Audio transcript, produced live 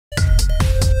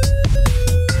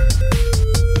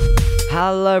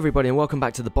Hello everybody and welcome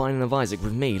back to the Binding of Isaac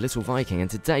with me, Little Viking, and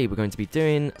today we're going to be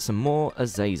doing some more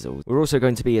Azazel. We're also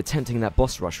going to be attempting that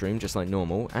boss rush room just like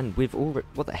normal, and we've already...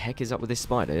 What the heck is up with this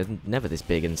spider? Never this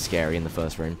big and scary in the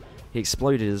first room. He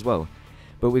exploded as well.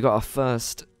 But we got our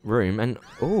first room, and...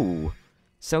 Ooh!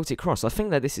 Celtic cross. I think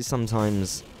that this is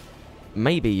sometimes...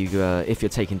 Maybe you, if you're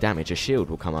taking damage, a shield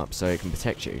will come up so it can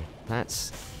protect you.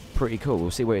 That's pretty cool.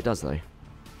 We'll see what it does though.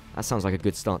 That sounds like a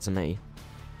good start to me.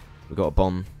 We've got a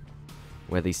bomb.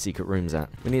 Where these secret rooms at.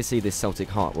 We need to see this Celtic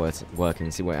heart working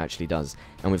and see what it actually does.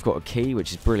 And we've got a key,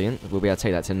 which is brilliant. We'll be able to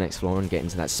take that to the next floor and get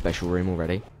into that special room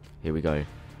already. Here we go.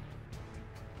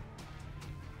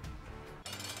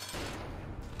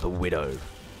 The Widow.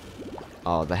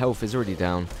 Oh, the health is already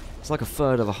down. It's like a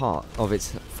third of a heart of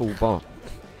its full bar.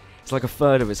 It's like a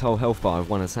third of its whole health bar with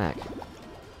one attack.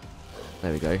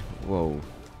 There we go. Whoa.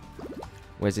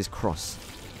 Where's this cross?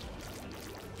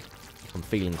 I'm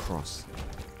feeling cross.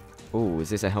 Ooh, is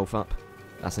this a health up?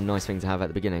 That's a nice thing to have at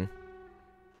the beginning.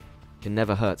 Can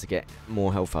never hurt to get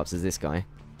more health ups as this guy.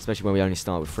 Especially when we only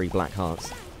start with 3 black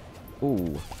hearts.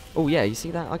 Ooh. Oh yeah, you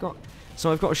see that? So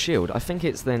I've got a shield. I think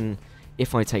it's then,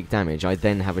 if I take damage, I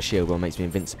then have a shield where it makes me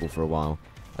invincible for a while.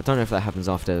 I don't know if that happens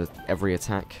after every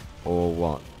attack or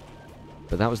what.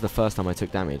 But that was the first time I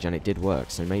took damage and it did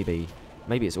work, so maybe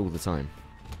it's all the time.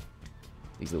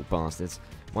 These little bastards.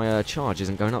 My charge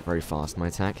isn't going up very fast, my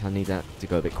attack. I need that to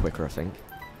go a bit quicker, I think.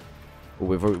 Oh,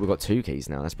 we've got 2 keys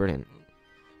now. That's brilliant.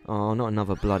 Oh, not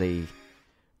another bloody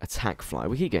attack fly.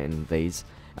 We keep getting these.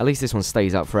 At least this one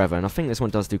stays out forever, and I think this one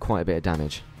does do quite a bit of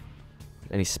damage.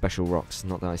 Any special rocks?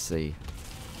 Not that I see.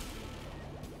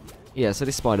 Yeah, so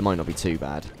this spider might not be too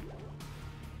bad.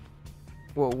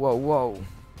 Whoa, whoa, whoa.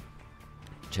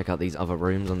 Check out these other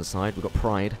rooms on the side. We've got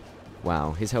Pride.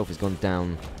 Wow, his health has gone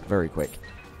down very quick.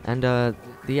 And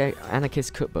the Anarchists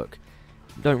Cookbook.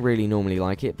 Don't really normally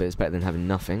like it, but it's better than having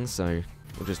nothing, so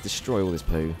we'll just destroy all this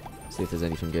poo. See if there's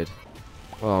anything good.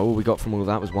 Oh, all we got from all of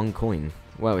that was 1 coin.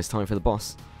 Well, it's time for the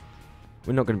boss.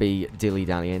 We're not going to be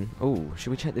dilly-dallying. Oh,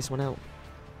 should we check this one out?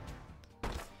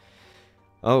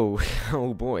 Oh,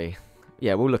 oh boy.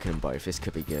 Yeah, we'll look at them both. This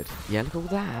could be good. Yeah, look at all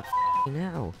that.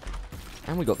 Now.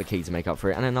 And we got the key to make up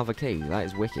for it, and another key. That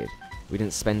is wicked. We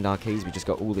didn't spend our keys, we just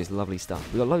got all this lovely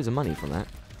stuff. We got loads of money from that.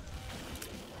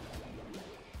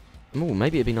 Ooh,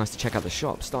 maybe it'd be nice to check out the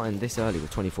shop, starting this early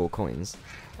with 24 coins.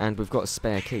 And we've got a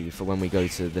spare key for when we go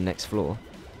to the next floor.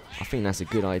 I think that's a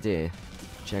good idea.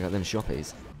 Check out them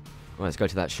shoppies. Well, let's go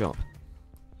to that shop.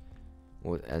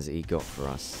 What has he got for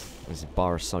us? This is a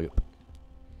bar of soap.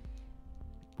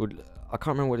 I can't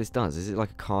remember what this does. Is it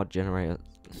like a card generator?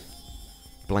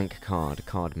 Blank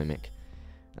card mimic.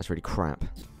 That's really crap.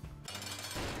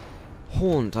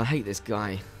 Haunt, I hate this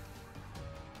guy.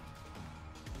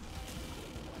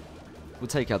 We'll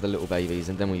take out the little babies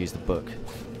and then we'll use the book.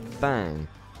 Bang.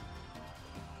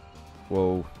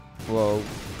 Whoa. Whoa.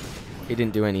 It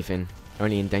didn't do anything. I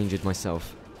only endangered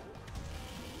myself.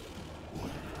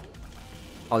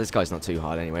 Oh, this guy's not too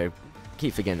hard anyway.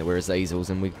 Keep forgetting that we're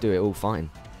Azazels and we do it all fine.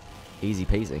 Easy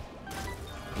peasy.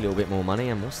 A little bit more money,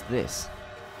 and what's this?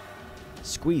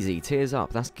 Squeezy, tears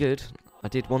up. That's good. I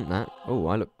did want that. Oh,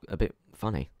 I look a bit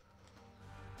funny.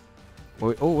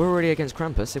 Oh, we're already against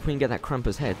Krampus. If we can get that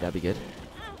Krampus head, that'd be good.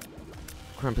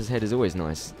 Krampus head is always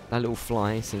nice. That little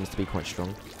fly seems to be quite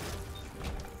strong.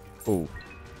 Oh.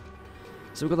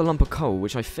 So we've got the lump of coal,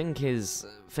 which I think is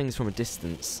things from a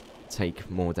distance take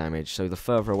more damage. So the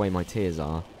further away my tears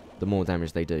are, the more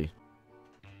damage they do.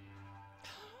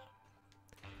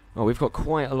 Oh, we've got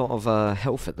quite a lot of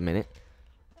health at the minute.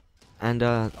 And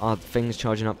our thing's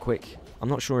charging up quick. I'm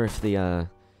not sure if the...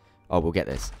 Oh, we'll get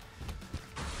this.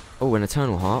 Oh, an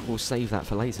Eternal Heart. We'll save that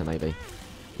for later, maybe.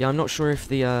 Yeah, I'm not sure if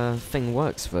the thing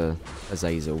works for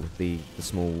Azazel. The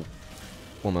small...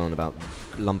 What am I on about?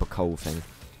 Lump of coal thing.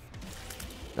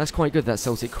 That's quite good, that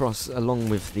Celtic cross, along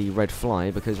with the red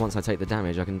fly, because once I take the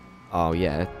damage, I can... Oh,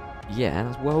 yeah. Yeah,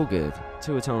 that's well good.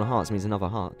 2 Eternal Hearts means another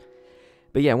heart.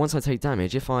 But yeah, once I take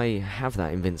damage, if I have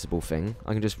that invincible thing,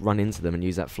 I can just run into them and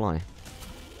use that fly.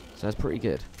 So that's pretty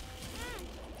good.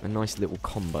 A nice little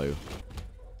combo.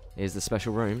 Here's the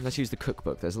special room. Let's use the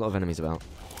cookbook. There's a lot of enemies about.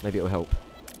 Maybe it'll help.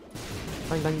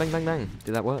 Bang, bang, bang, bang, bang.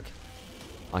 Did that work?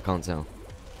 I can't tell.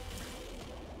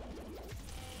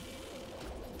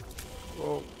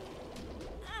 Oh.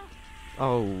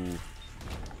 Oh.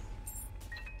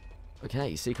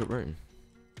 Okay, secret room.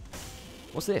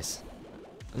 What's this?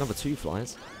 Another 2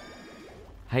 flies.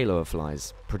 Halo of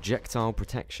flies. Projectile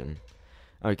protection.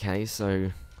 Okay,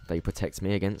 so they protect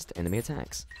me against enemy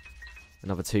attacks.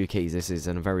 Another 2 keys. This is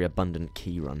a very abundant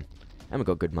key run. And we've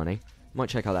got good money. Might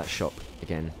check out that shop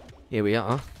again. Here we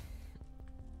are.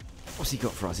 What's he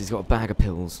got for us? He's got a bag of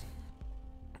pills.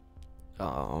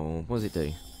 Oh, what does it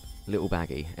do? Little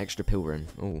baggy. Extra pill room.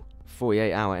 Oh,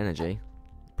 48-hour energy.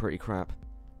 Pretty crap.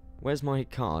 Where's my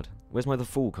card? Where's my the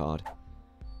full card?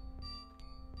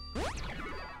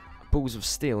 Balls of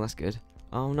steel, that's good.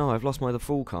 Oh no, I've lost my the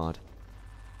full card.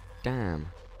 Damn.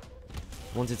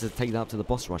 Wanted to take that up to the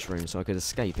boss rush room so I could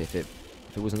escape if it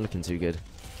wasn't looking too good.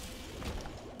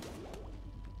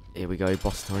 Here we go,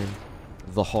 boss time.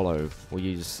 The Hollow. We'll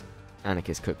use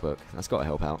Anarchist Cookbook. That's got to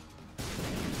help out.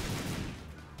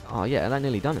 Oh yeah, that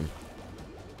nearly done him.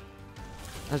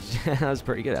 That was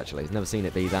pretty good actually. I've never seen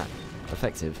it be that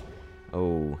effective.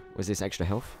 Oh, was this extra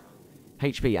health?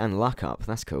 HP and luck up.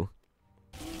 That's cool.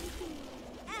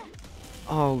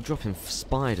 Oh, dropping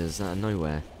spiders out of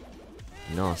nowhere.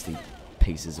 Nasty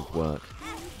pieces of work.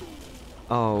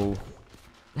 Oh,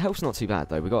 the health's not too bad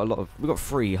though. We got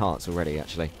 3 hearts already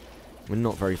actually. We're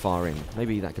not very far in.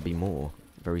 Maybe that could be more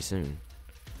very soon.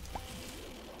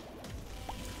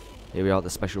 Here we are at the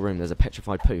special room. There's a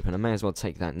petrified poop, and I may as well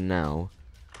take that now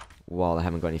while I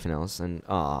haven't got anything else. And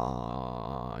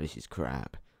this is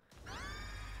crap.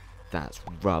 That's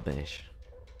rubbish.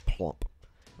 Plop.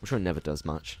 I'm sure it never does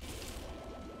much.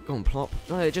 Go on, plop.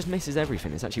 No, it just misses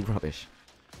everything. It's actually rubbish.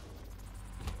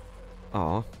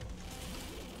 Loads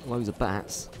of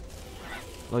bats.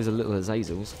 Loads of little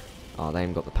Azazels. They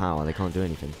haven't got the power. They can't do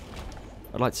anything.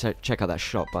 I'd like to check out that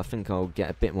shop, but I think I'll get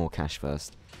a bit more cash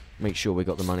first. Make sure we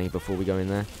got the money before we go in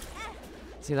there.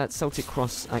 See, that Celtic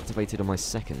cross activated on my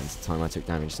second time I took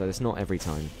damage, so it's not every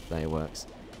time that it works.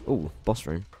 Ooh, boss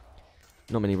room.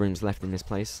 Not many rooms left in this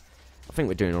place. I think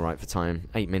we're doing alright for time.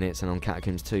 8 minutes and on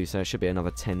Catacombs 2, so it should be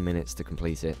another 10 minutes to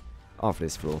complete it after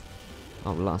this floor.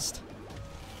 Oh, lust.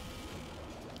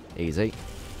 Easy.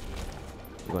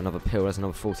 We've got another pill, that's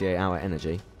another 48-hour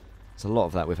energy. It's a lot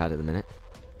of that we've had at the minute.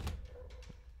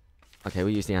 Okay,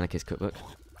 we'll use the Anarchist Cookbook.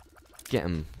 Get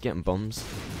 'em bombs.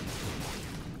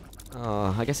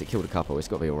 I guess it killed a couple, it's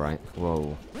got to be alright.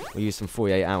 Whoa. We'll use some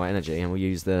 48-hour energy and we'll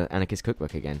use the Anarchist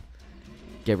Cookbook again.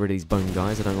 Get rid of these bone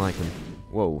guys, I don't like them.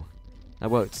 Whoa.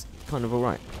 That worked kind of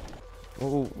alright.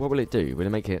 What will it do? Will it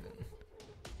make it...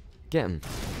 Get 'em.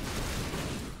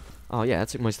 Oh yeah, that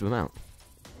took most of them out.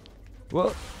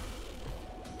 What?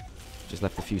 Just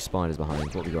left a few spiders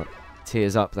behind. What we got?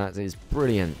 Tears up, that is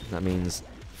brilliant. That means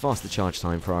faster charge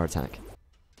time for our attack.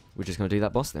 We're just going to do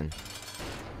that boss then.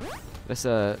 Let's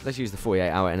use the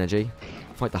 48-hour energy.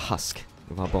 Fight the husk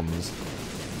with our bombs.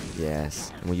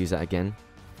 Yes, and we'll use that again.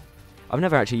 I've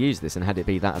never actually used this and had it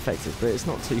be that effective, but it's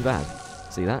not too bad.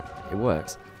 See that? It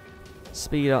works.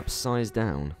 Speed up, size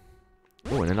down.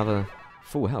 Oh, and another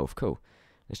full health. Cool.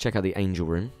 Let's check out the angel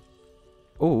room.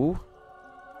 Oh,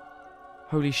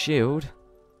 holy shield.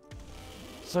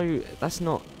 So that's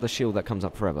not the shield that comes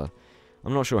up forever.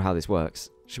 I'm not sure how this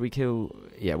works. Should we kill...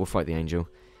 Yeah, we'll fight the angel.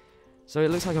 So it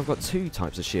looks like I've got 2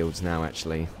 types of shields now,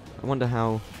 actually. I wonder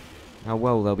how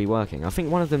well they'll be working. I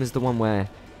think one of them is the one where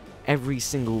every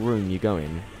single room you go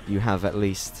in, you have at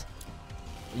least...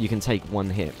 You can take 1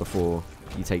 hit before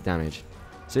you take damage.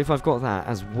 So if I've got that,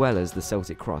 as well as the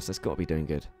Celtic cross, that's got to be doing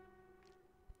good.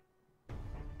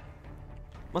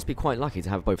 Must be quite lucky to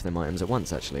have both of them items at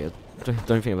once, actually. I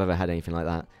don't think I've ever had anything like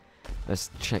that. Let's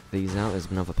check these out.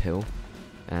 There's another pill.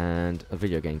 And a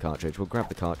video game cartridge. We'll grab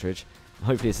the cartridge.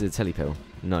 Hopefully this is a telepill.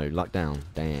 No, luck down.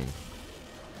 Dang.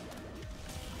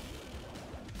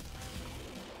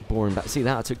 Boring back. See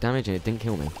that? I took damage and it didn't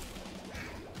kill me.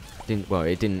 Well,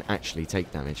 it didn't actually take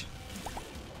damage.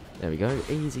 There we go.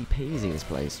 Easy peasy this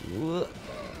place. Where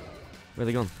are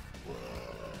they gone?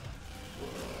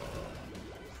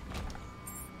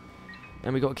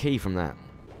 And we got a key from that.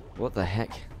 What the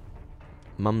heck?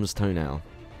 Mum's toenail.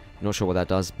 Not sure what that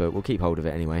does, but we'll keep hold of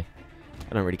it anyway.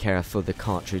 I don't really care for the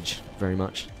cartridge very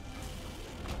much.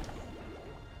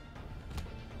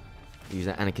 Use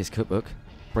that Anarchist Cookbook.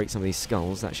 Break some of these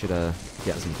skulls. That should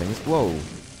get some things. Whoa!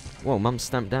 Whoa, Mum's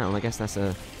stamped down. I guess that's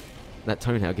that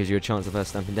toenail gives you a chance of her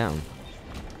stamping down.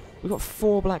 We got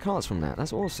 4 black hearts from that.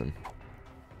 That's awesome.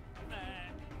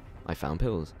 I found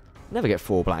pills. Never get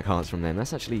 4 black hearts from them.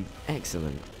 That's actually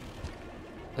excellent.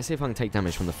 Let's see if I can take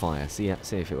damage from the fire. See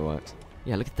if it works.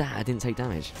 Yeah, look at that. I didn't take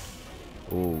damage.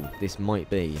 Oh, this might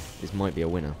be a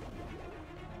winner.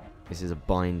 This is a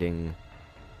binding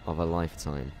of a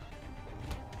lifetime.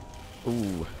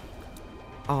 Ooh.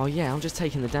 Oh yeah, I'm just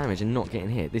taking the damage and not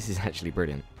getting hit. This is actually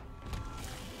brilliant.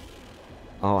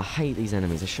 Oh, I hate these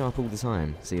enemies. They're sharp all the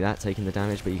time. See that? Taking the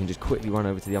damage, but you can just quickly run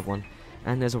over to the other one.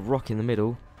 And there's a rock in the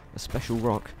middle. A special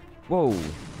rock. Whoa!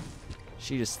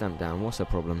 She just stamped down. What's her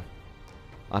problem?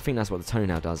 I think that's what the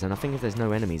toenail does. And I think if there's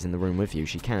no enemies in the room with you,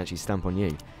 she can actually stamp on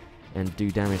you. and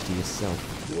do damage to yourself.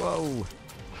 Whoa!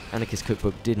 Anarchist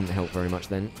Cookbook didn't help very much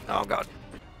then. Oh god!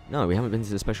 No, we haven't been to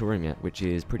the special room yet, which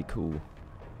is pretty cool.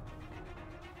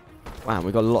 Wow,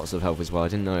 we got lots of health as well. I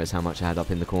didn't notice how much I had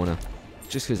up in the corner.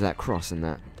 Just because of that cross and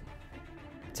that.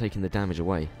 Taking the damage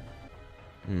away.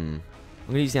 I'm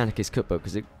going to use the Anarchist Cookbook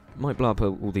because it might blow up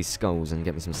all these skulls and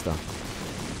get me some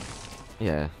stuff.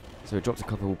 Yeah, so it dropped a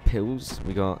couple pills.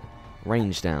 We got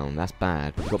range down, that's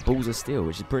bad. But we got balls of steel,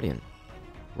 which is brilliant.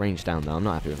 Range down though, I'm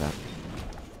not happy with that.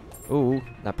 Oh,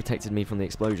 that protected me from the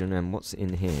explosion. And what's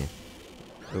in here?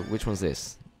 Which one's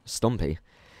this? Stompy?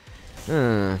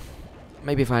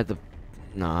 Maybe if I had the...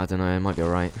 No, I don't know, it might be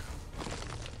alright.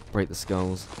 Break the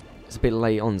skulls. It's a bit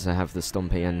late on to have the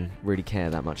Stompy and really care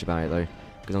that much about it though.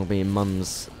 Because I'm going to be in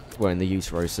Mum's... Well, in the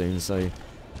use row soon, so...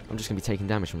 I'm just going to be taking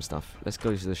damage from stuff. Let's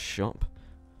go to the shop.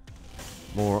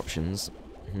 More options.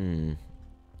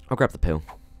 I'll grab the pill.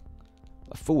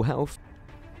 A full health.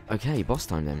 Okay, boss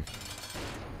time then.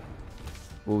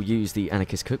 We'll use the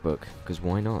Anarchist Cookbook, because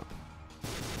why not?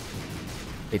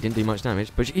 It didn't do much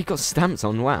damage, but he got stamped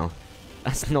on, wow.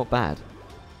 That's not bad.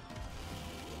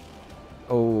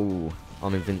 Oh,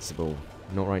 I'm invincible.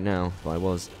 Not right now, but I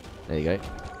was. There you go.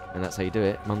 And that's how you do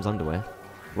it. Mum's underwear.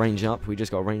 Range up, we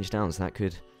just got range down, so that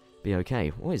could be okay.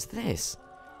 What is this?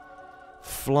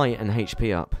 Flight and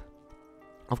HP up.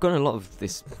 I've gotten a lot of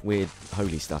this weird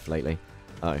holy stuff lately.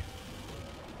 Oh.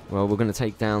 Well, we're going to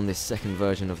take down this second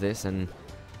version of this, and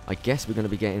I guess we're going to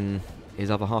be getting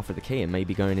his other half of the key and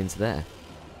maybe going into there.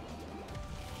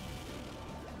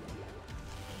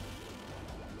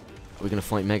 Are we going to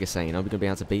fight Mega Satan? Are we going to be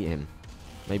able to beat him?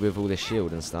 Maybe with all this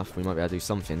shield and stuff, we might be able to do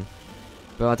something.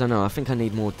 But I don't know, I think I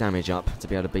need more damage up to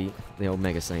be able to beat the old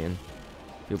Mega Satan.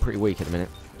 Feel pretty weak at the minute.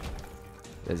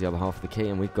 There's the other half of the key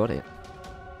and we've got it.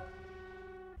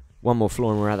 One more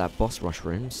floor and we're at that boss rush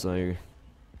room, so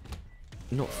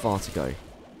not far to go.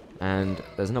 And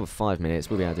there's another 5 minutes,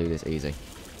 we'll be able to do this easy.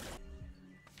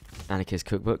 Anarchist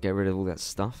Cookbook, get rid of all that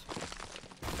stuff.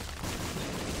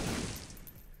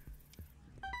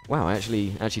 Wow, I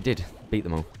actually did beat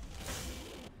them all.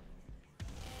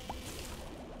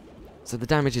 So the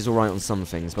damage is alright on some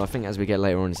things, but I think as we get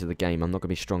later on into the game, I'm not going to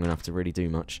be strong enough to really do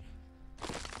much.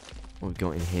 What have we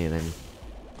got in here then?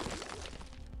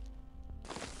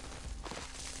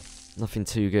 Nothing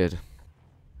too good.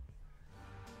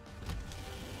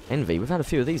 Envy, we've had a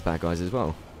few of these bad guys as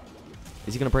well.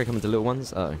 Is he going to break them into little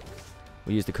ones? Oh.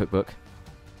 We'll use the cookbook.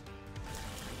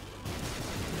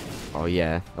 Oh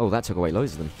yeah. Oh, that took away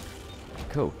loads of them.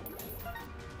 Cool.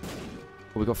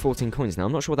 Well, we've got 14 coins now.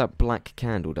 I'm not sure what that black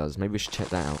candle does. Maybe we should check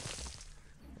that out.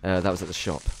 That was at the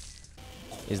shop.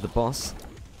 Is the boss.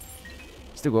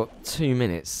 Still got 2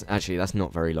 minutes. Actually, that's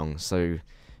not very long. So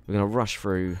we're going to rush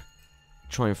through,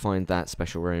 try and find that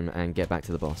special room, and get back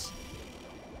to the boss.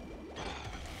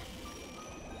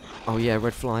 Oh yeah,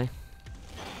 red fly.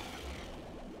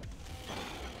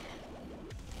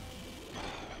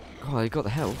 Oh, he got the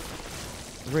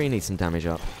health. Really need some damage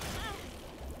up.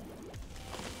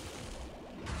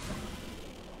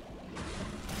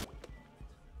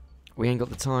 We ain't got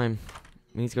the time.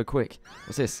 We need to go quick.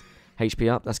 What's this?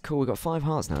 HP up. That's cool. We've got 5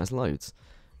 hearts now. That's loads.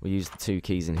 We'll use the 2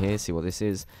 keys in here. See what this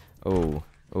is. Oh.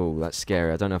 Oh, that's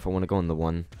scary. I don't know if I want to go on the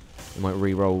one. I might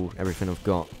re-roll everything I've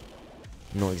got.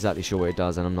 I'm not exactly sure what it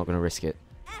does, and I'm not going to risk it.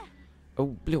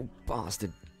 Oh, little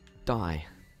bastard. Die.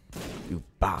 You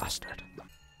bastard.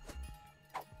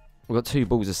 We've got 2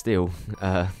 balls of steel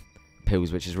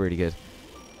pills, which is really good.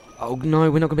 Oh,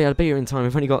 no. We're not going to be able to beat her in time.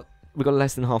 We've got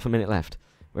less than half a minute left.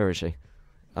 Where is she?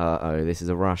 Uh-oh, this is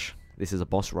a rush. This is a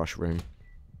boss rush room.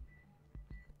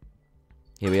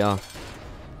 Here we are.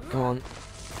 Come on.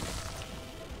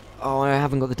 Oh, I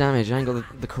haven't got the damage. I ain't got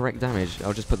the correct damage.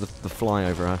 I'll just put the fly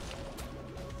over her.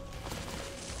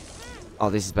 Oh,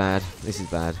 this is bad. This is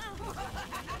bad.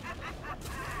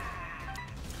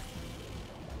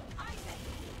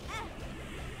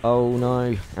 Oh,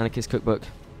 no. Anarchist Cookbook.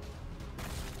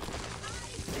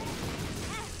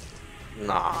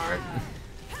 No.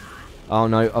 Oh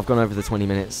no, I've gone over the 20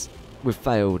 minutes. We've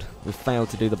failed. We've failed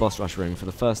to do the boss rush room for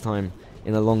the first time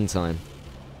in a long time.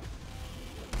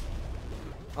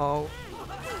 Oh.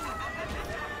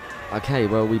 Okay,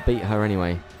 well, we beat her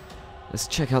anyway. Let's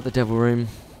check out the devil room.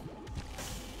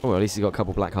 Oh, well, at least he's got a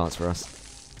couple black hearts for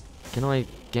us. Can I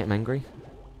get him angry?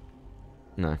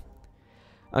 No.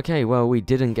 Okay, well, we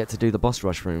didn't get to do the boss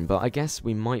rush room, but I guess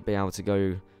we might be able to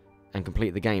go and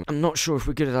complete the game. I'm not sure if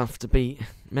we're good enough to beat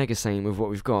Mega Satan with what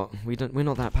we've got. We're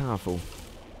not that powerful.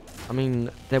 I mean,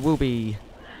 there will be...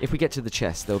 If we get to the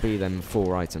chest, there'll be them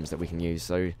 4 items that we can use,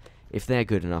 so if they're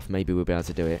good enough, maybe we'll be able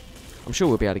to do it. I'm sure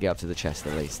we'll be able to get up to the chest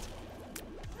at least.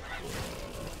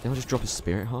 They'll just drop a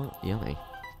spirit heart? Yummy.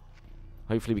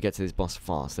 Hopefully we get to this boss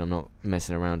fast and I'm not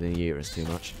messing around in the ears too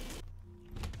much.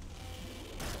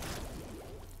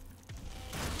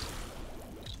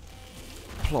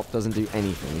 Plop doesn't do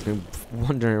anything. He's been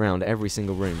wandering around every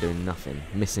single room doing nothing,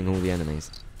 missing all the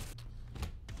enemies.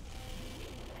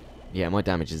 Yeah, my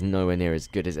damage is nowhere near as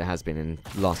good as it has been in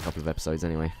the last couple of episodes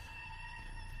anyway.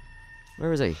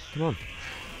 Where is he? Come on.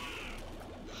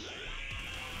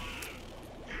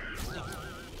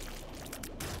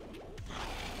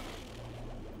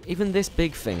 Even this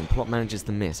big thing, Plop manages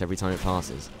to miss every time it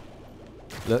passes.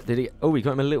 Look, did he... Oh, we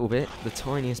got him a little bit. The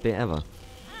tiniest bit ever.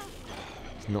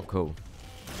 It's not cool.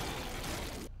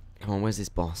 Come on, where's this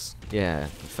boss? Yeah,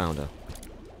 we found her.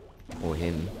 Or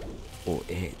him. Or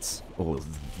it. Or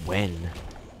when.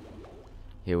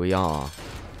 Here we are.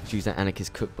 Let's use that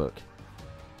Anarchist Cookbook.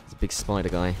 There's a big spider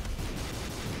guy.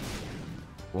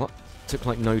 What? Took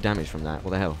like no damage from that.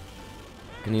 What the hell?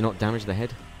 Can you not damage the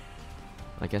head?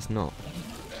 I guess not.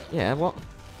 Yeah, what?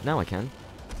 Now I can.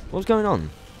 What's going on?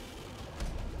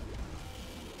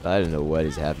 I don't know what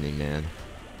is happening, man.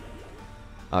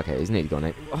 Okay, he's nearly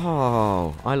gone.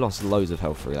 Oh, I lost loads of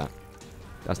health through that.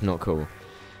 That's not cool.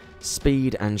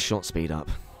 Speed and shot speed up.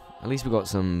 At least we got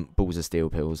some balls of steel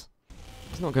pills.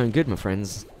 It's not going good, my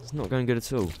friends. It's not going good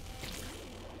at all.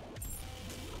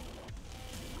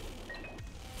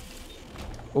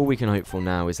 All we can hope for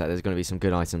now is that there's going to be some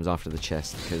good items after the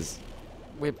chest, because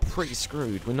we're pretty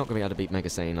screwed. We're not going to be able to beat Mega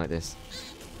Saiyan like this.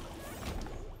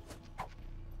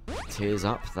 Tears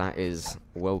up. That is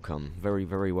welcome. Very,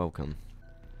 very welcome.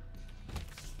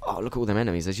 Oh, look at all them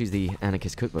enemies. Let's use the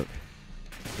Anarchist Cookbook.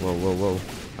 Whoa, whoa, whoa.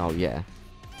 Oh, yeah.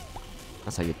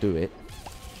 That's how you do it.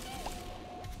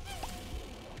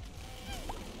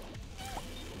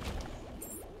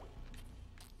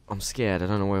 I'm scared. I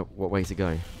don't know what way to go.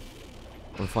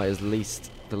 I want to fight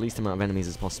the least amount of enemies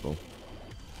as possible.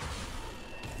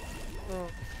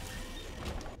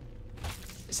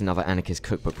 It's another Anarchist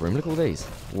Cookbook room. Look at all these.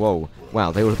 Whoa.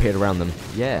 Wow, they all appeared around them.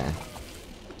 Yeah.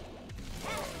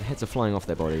 The heads are flying off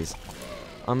their bodies.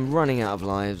 I'm running out of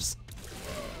lives.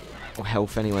 Or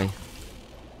health, anyway.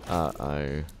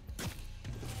 Uh-oh.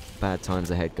 Bad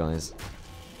times ahead, guys.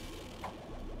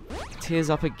 Tears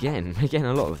up again. We're getting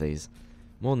a lot of these.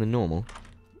 More than normal.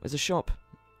 There's a shop.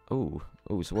 Ooh.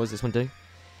 Ooh, so what does this one do?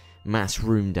 Mass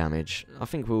room damage. I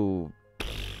think we'll...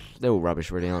 They're all rubbish,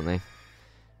 really, aren't they?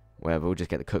 Whatever, we'll just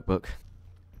get the cookbook.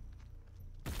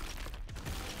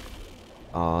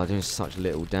 Oh, doing such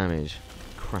little damage.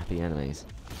 Crappy enemies.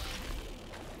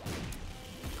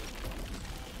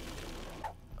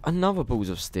 Another balls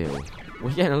of steel.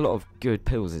 We're getting a lot of good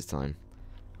pills this time.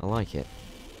 I like it.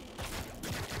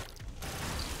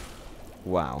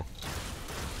 Wow.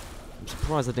 I'm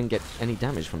surprised I didn't get any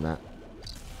damage from that.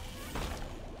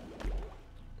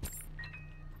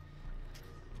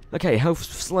 Okay, health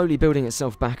slowly building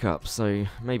itself back up, so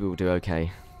maybe we'll do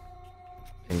okay.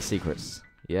 Any secrets?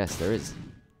 Yes, there is.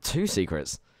 2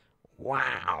 secrets.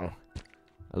 Wow.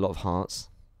 A lot of hearts.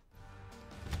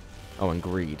 Oh, and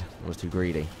greed. I was too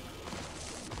greedy.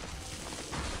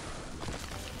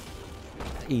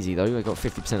 Easy though, I got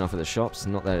 50% off at the shops.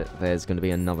 Not that there's going to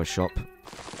be another shop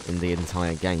in the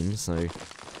entire game, so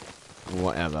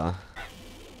whatever.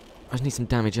 I just need some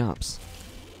damage ups.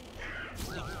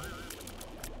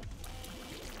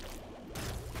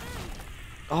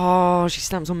 Oh, she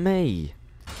stamps on me.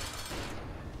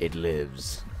 It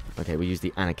lives. Okay, we'll use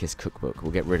the Anarchist Cookbook.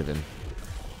 We'll get rid of him.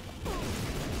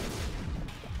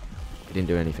 He didn't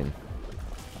do anything.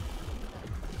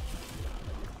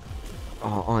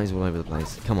 Oh, eyes all over the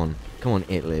place. Come on. Come on,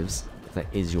 it lives. If that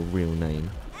is your real name.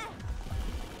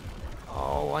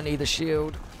 Oh, I need the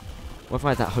shield. What if I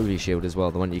had that holy shield as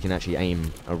well? The one you can actually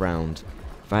aim around.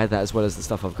 If I had that as well as the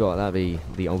stuff I've got, that'd be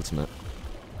the ultimate.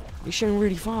 He's shooting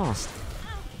really fast.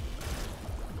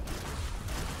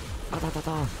 Da, da, da,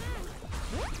 da.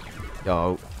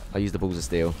 Oh, I used the balls of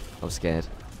steel. I was scared.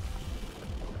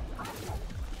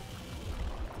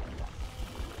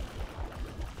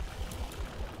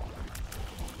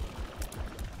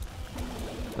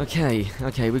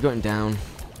 Okay, we got him down.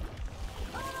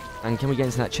 And can we get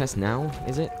into that chest now,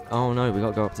 is it? Oh no, we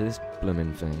gotta go up to this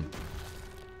bloomin' thing.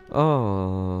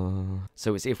 Oh.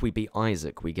 So it's if we beat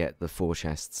Isaac, we get the 4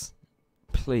 chests.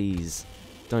 Please,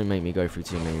 don't make me go through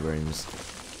too many rooms.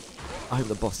 I hope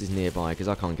the boss is nearby, because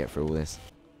I can't get through all this.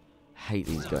 Hate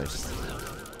these ghosts.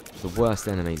 The worst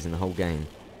enemies in the whole game.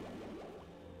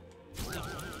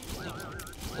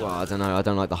 Well, I don't know, I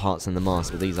don't like the hearts and the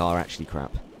mask, but these are actually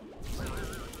crap.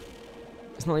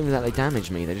 It's not even that they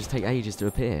damage me, they just take ages to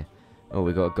appear. Oh,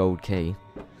 we got a gold key.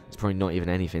 It's probably not even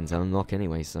anything to unlock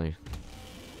anyway, so...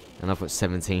 And I've got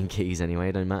 17 keys anyway,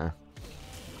 it don't matter.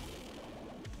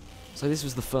 So this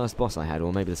was the first boss I had,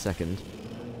 or maybe the second.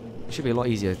 It should be a lot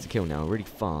easier to kill now, really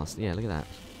fast. Yeah, look at that.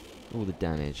 All the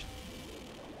damage.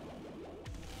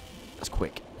 That's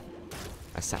quick.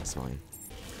 That's satisfying.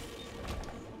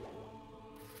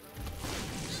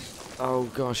 Oh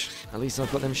gosh, at least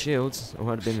I've got them shields,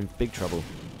 or I'd have been in big trouble.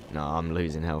 No, I'm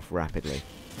losing health rapidly.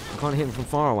 I can't hit him from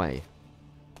far away.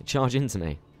 They charge into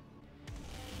me.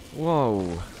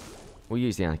 Whoa. We'll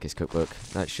use the Anarchist Cookbook.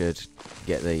 That should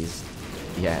get these.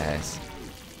 Yes.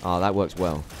 Oh, that works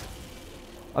well.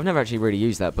 I've never actually really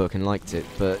used that book and liked it,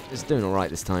 but it's doing alright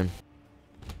this time.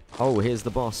 Oh, here's the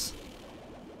boss.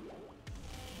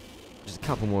 Just a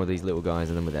couple more of these little guys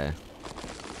and then we're there.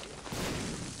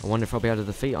 I wonder if I'll be able to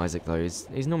defeat Isaac though.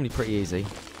 He's normally pretty easy.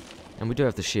 And we do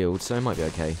have the shield, so it might be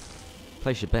okay.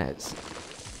 Place your bets.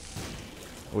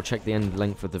 Or check the end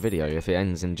length of the video. If it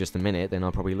ends in just a minute, then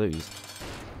I'll probably lose.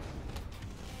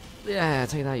 Yeah,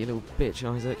 take that, you little bitch,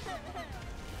 Isaac.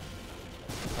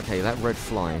 Okay, that red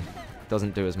fly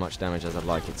doesn't do as much damage as I'd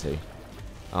like it to.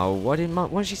 Oh, why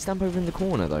didn't she stamp over in the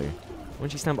corner, though? Why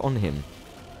didn't she stamp on him?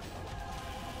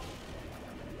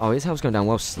 Oh, his health's going down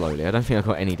well slowly. I don't think I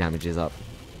got any damages up.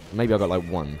 Maybe I got, like,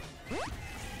 one.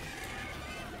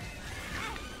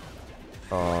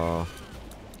 Oh.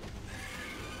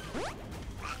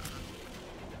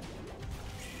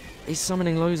 He's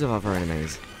summoning loads of other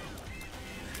enemies.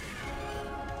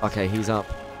 Okay, he's up.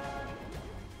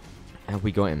 And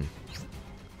we got him.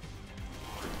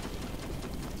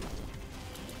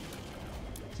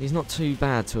 He's not too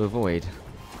bad to avoid.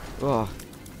 Oh,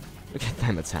 look at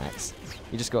them attacks.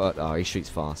 You just got to... Oh, he shoots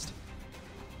fast.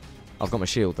 I've got my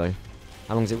shield, though.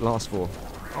 How long does it last for?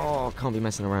 Oh, can't be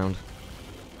messing around.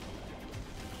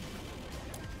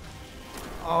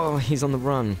 Oh, he's on the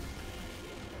run.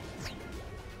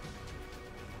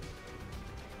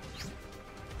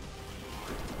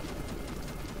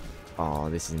 Oh,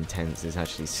 this is intense. It's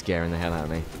actually scaring the hell out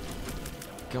of me.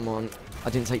 Come on. I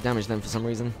didn't take damage then for some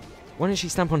reason. Why didn't she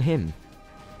stamp on him?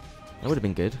 That would have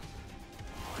been good.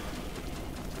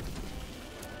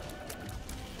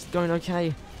 It's going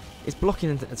okay. It's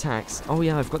blocking attacks. Oh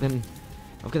yeah, I've got them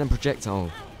projectile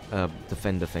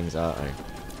defender things. No,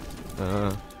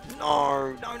 no,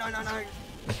 no, no, no.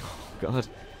 Oh, God.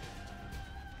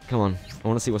 Come on. I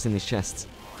want to see what's in these chests.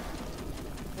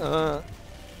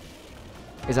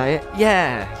 Is that it?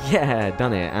 Yeah! Yeah,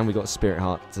 done it. And we got Spirit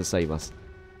Heart to save us.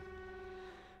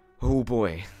 Oh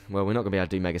boy. Well, we're not going to be able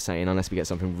to do Mega Satan unless we get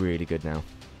something really good now.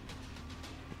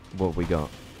 What have we got?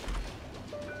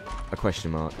 A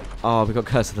question mark. Oh, we got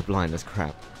Curse of the Blind. That's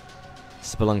crap.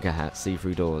 Spelunker Hat. See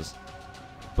through doors.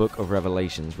 Book of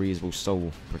Revelations. Reusable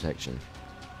soul protection.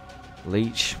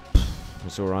 Leech.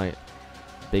 It's alright.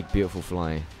 Big beautiful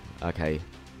fly. Okay.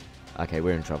 Okay,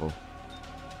 we're in trouble.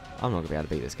 I'm not going to be able to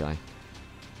beat this guy.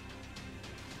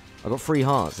 I got 3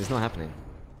 hearts. It's not happening.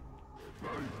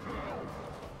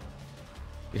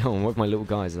 Yo, what if my little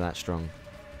guys are that strong?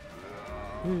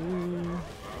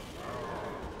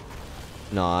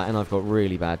 Nah, and I've got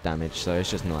really bad damage, so it's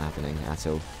just not happening at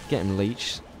all. Get him,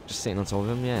 Leech. Just sitting on top of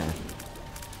him, yeah.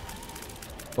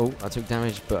 Oh, I took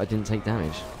damage, but I didn't take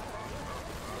damage.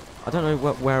 I don't know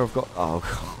where I've got... Oh,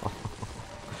 God.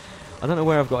 I don't know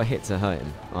where I've got a hit to hurt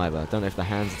him, either. I don't know if the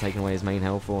hands are taking away his main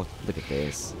health, or... Look at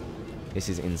this. This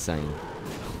is insane.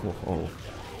 Whoa.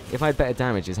 If I had better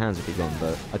damage, his hands would be gone,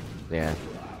 but... yeah.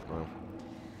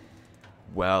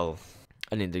 Well,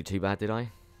 I didn't do too bad, did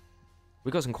I?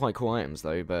 We got some quite cool items,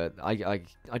 though, but I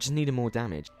just needed more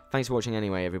damage. Thanks for watching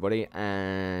anyway, everybody,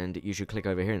 and you should click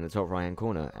over here in the top right-hand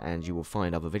corner, and you will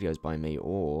find other videos by me,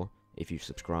 or, if you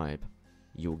subscribe,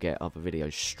 you'll get other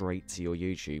videos straight to your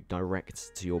YouTube,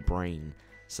 direct to your brain.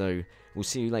 So, we'll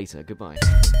see you later. Goodbye.